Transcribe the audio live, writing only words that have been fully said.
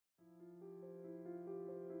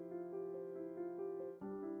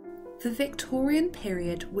The Victorian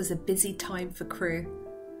period was a busy time for Crewe.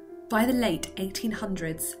 By the late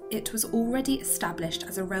 1800s, it was already established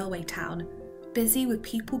as a railway town, busy with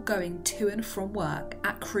people going to and from work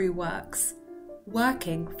at Crewe Works,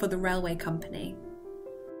 working for the railway company.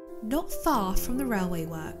 Not far from the railway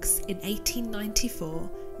works, in 1894,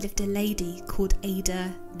 lived a lady called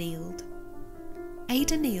Ada Nield.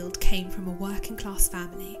 Ada Nield came from a working class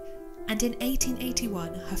family, and in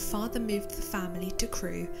 1881 her father moved the family to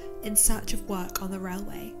Crewe in search of work on the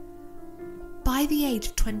railway. By the age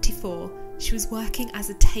of 24, she was working as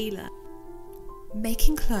a tailor,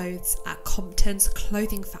 making clothes at Compton's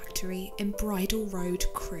clothing factory in Bridle Road,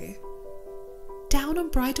 Crewe. Down on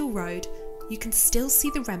Bridle Road, you can still see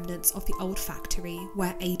the remnants of the old factory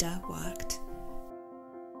where Ada worked.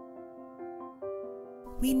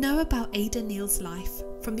 We know about Ada Nield's life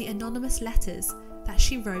from the anonymous letters that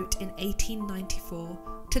she wrote in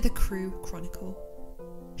 1894 to the Crewe Chronicle.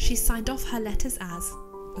 She signed off her letters as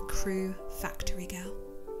a Crewe Factory Girl.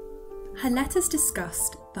 Her letters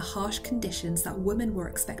discussed the harsh conditions that women were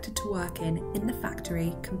expected to work in the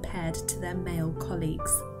factory compared to their male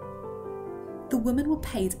colleagues. The women were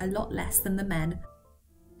paid a lot less than the men,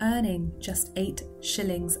 earning just 8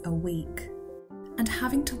 shillings a week, and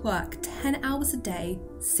having to work 10 hours a day,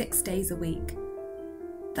 6 days a week.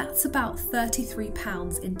 That's about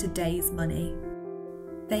 £33 in today's money.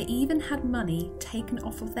 They even had money taken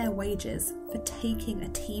off of their wages for taking a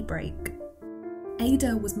tea break.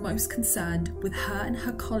 Ada was most concerned with her and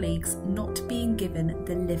her colleagues not being given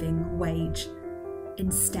the living wage.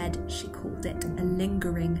 Instead, she called it a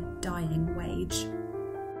lingering, dying wage.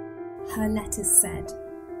 Her letters said,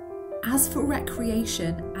 "As for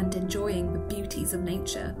recreation and enjoying the beauties of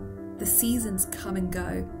nature, the seasons come and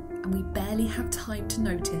go, and we barely have time to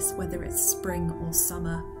notice whether it's spring or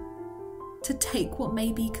summer. To take what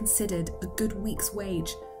may be considered a good week's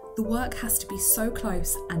wage, the work has to be so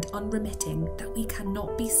close and unremitting that we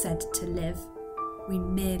cannot be said to live. We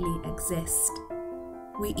merely exist.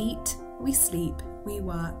 We eat, we sleep, we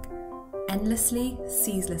work. Endlessly,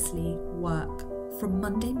 ceaselessly work, from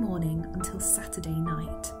Monday morning until Saturday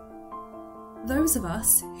night. Those of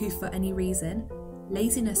us who, for any reason,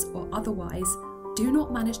 laziness or otherwise, do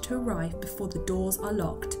not manage to arrive before the doors are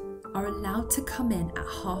locked, are allowed to come in at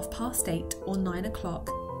 8:30 or 9 o'clock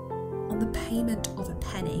on the payment of a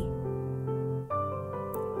penny.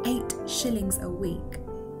 8 shillings a week.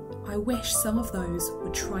 I wish some of those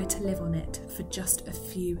would try to live on it for just a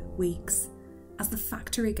few weeks, as the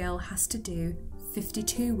factory girl has to do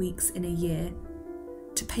 52 weeks in a year,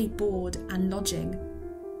 to pay board and lodging,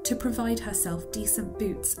 to provide herself decent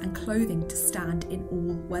boots and clothing to stand in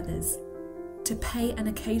all weathers, to pay an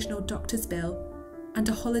occasional doctor's bill, and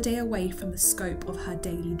a holiday away from the scope of her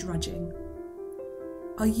daily drudging.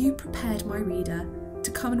 Are you prepared, my reader,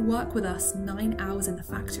 to come and work with us 9 hours in the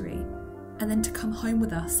factory, and then to come home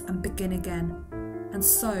with us and begin again, and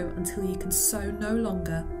sew until you can sew no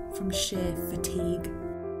longer from sheer fatigue?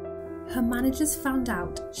 Her managers found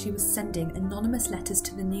out she was sending anonymous letters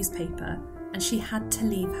to the newspaper, and she had to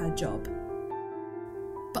leave her job.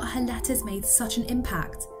 But her letters made such an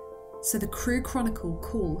impact, so the Crewe Chronicle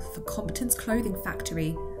called for Compton's clothing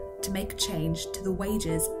factory to make a change to the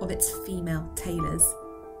wages of its female tailors.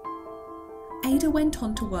 Ada went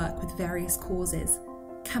on to work with various causes,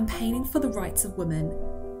 campaigning for the rights of women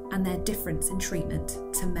and their difference in treatment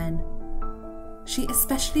to men. She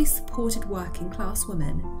especially supported working class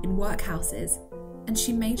women in workhouses, and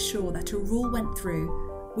she made sure that a rule went through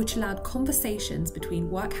which allowed conversations between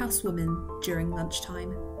workhouse women during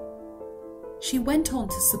lunchtime. She went on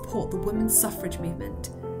to support the women's suffrage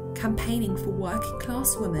movement, campaigning for working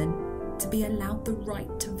class women to be allowed the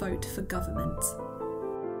right to vote for government.